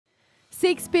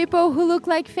6 people who look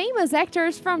like famous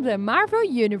actors from the Marvel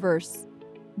Universe.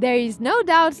 There is no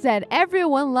doubt that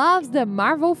everyone loves the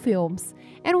Marvel films,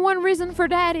 and one reason for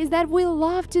that is that we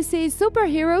love to see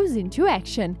superheroes into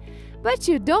action. But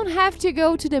you don't have to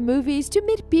go to the movies to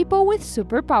meet people with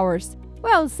superpowers.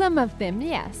 Well, some of them,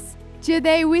 yes.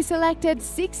 Today we selected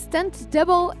 6 stunt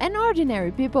double and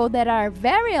ordinary people that are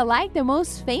very alike the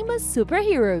most famous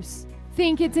superheroes.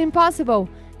 Think it's impossible?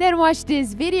 Then watch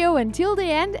this video until the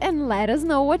end and let us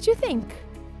know what you think.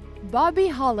 Bobby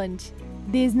Holland.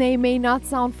 This name may not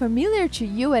sound familiar to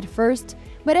you at first,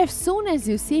 but as soon as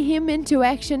you see him into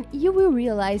action, you will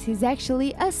realize he's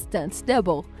actually a stunt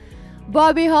double.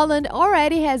 Bobby Holland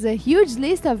already has a huge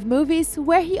list of movies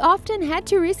where he often had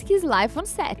to risk his life on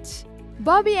set.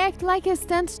 Bobby acted like a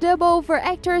stunt double for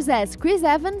actors as Chris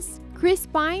Evans, Chris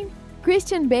Pine,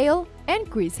 Christian Bale, and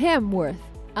Chris Hemsworth.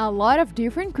 A lot of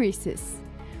different Chris's.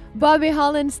 Bobby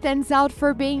Holland stands out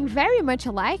for being very much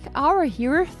like our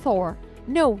hero Thor.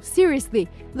 No, seriously,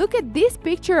 look at this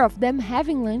picture of them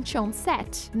having lunch on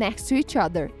set, next to each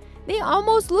other. They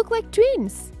almost look like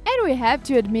twins. And we have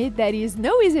to admit that it is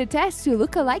no easy task to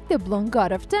look alike the blonde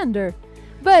god of thunder.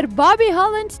 But Bobby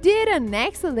Holland did an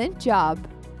excellent job.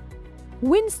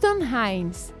 Winston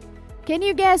Hines. Can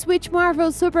you guess which Marvel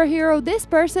superhero this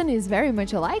person is very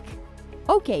much alike?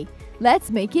 Okay,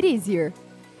 let's make it easier.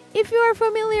 If you are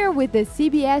familiar with the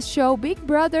CBS show Big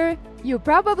Brother, you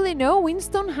probably know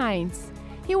Winston Hines.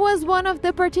 He was one of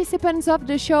the participants of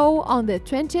the show on the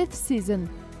 20th season.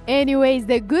 Anyways,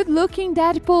 the good-looking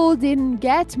Deadpool didn't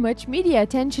get much media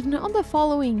attention on the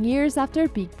following years after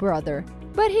Big Brother.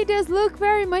 But he does look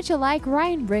very much alike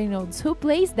Ryan Reynolds, who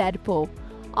plays Deadpool.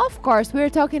 Of course, we're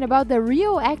talking about the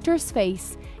real actor's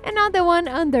face, and not the one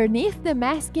underneath the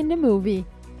mask in the movie.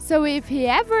 So if he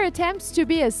ever attempts to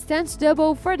be a stunt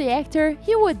double for the actor,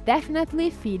 he would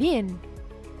definitely fit in.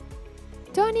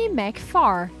 Tony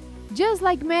McFarr. Just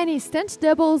like many stunt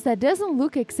doubles that doesn't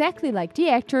look exactly like the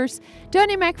actors,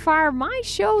 Tony McFarr might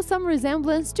show some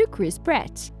resemblance to Chris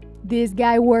Pratt. This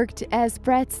guy worked as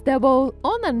Pratt's double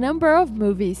on a number of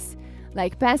movies,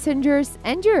 like Passengers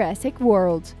and Jurassic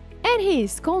World. And he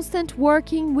is constant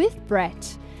working with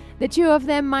Pratt. The two of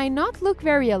them might not look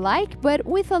very alike, but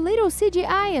with a little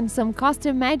CGI and some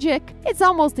costume magic, it's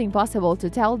almost impossible to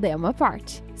tell them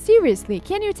apart. Seriously,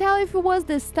 can you tell if it was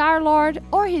the Star-Lord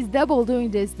or his double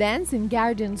doing this dance in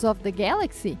Guardians of the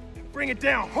Galaxy? Bring it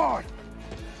down hard.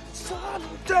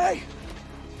 Someday,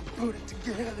 put it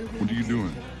together. What are you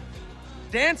doing?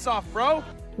 Dance off, bro.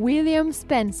 William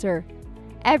Spencer.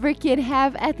 Every kid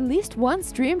have at least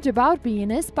once dreamed about being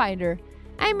a spider.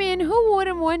 I mean, who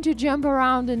wouldn't want to jump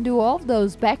around and do all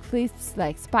those backflips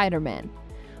like Spider-Man?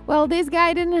 Well, this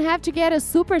guy didn't have to get a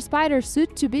super spider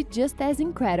suit to be just as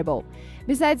incredible.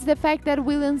 Besides the fact that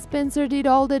William Spencer did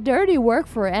all the dirty work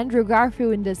for Andrew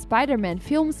Garfield in the Spider-Man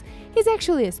films, he's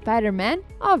actually a Spider-Man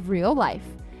of real life.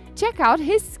 Check out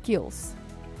his skills.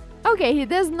 Okay, he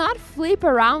does not flip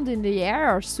around in the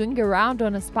air or swing around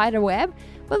on a spider web,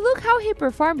 but look how he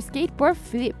performs skateboard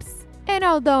flips. And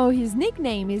although his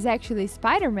nickname is actually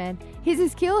Spider-Man,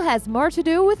 his skill has more to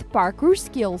do with parkour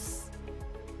skills.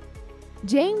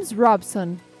 James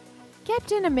Robson.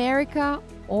 Captain America,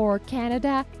 or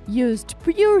Canada, used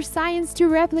pure science to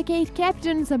replicate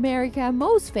Captain America's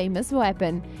most famous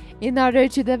weapon. In order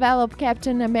to develop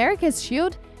Captain America's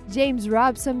shield, James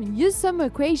Robson used some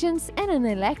equations and an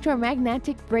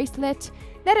electromagnetic bracelet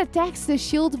that attacks the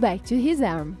shield back to his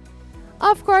arm.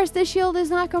 Of course, the shield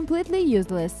is not completely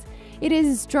useless. It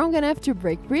is strong enough to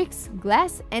break bricks,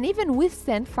 glass, and even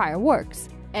withstand fireworks.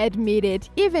 Admit it,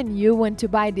 even you want to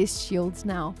buy these shields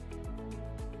now.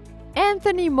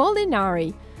 Anthony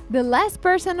Molinari. The last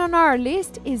person on our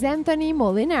list is Anthony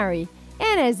Molinari.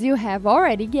 And as you have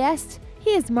already guessed,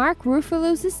 he is Mark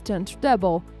Ruffalo's stunt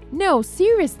double. No,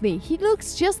 seriously, he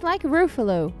looks just like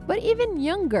Ruffalo, but even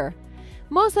younger.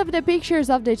 Most of the pictures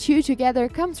of the two together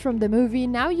comes from the movie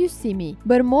Now You See Me,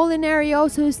 but Molinari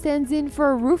also stands in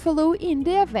for Ruffalo in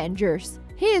The Avengers.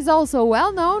 He is also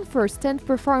well known for stunt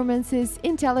performances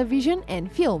in television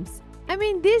and films. I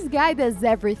mean, this guy does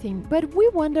everything, but we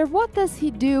wonder what does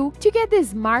he do to get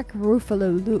this Mark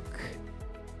Ruffalo look.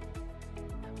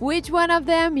 Which one of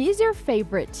them is your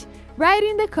favorite? Write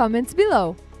in the comments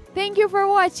below. Thank you for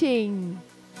watching!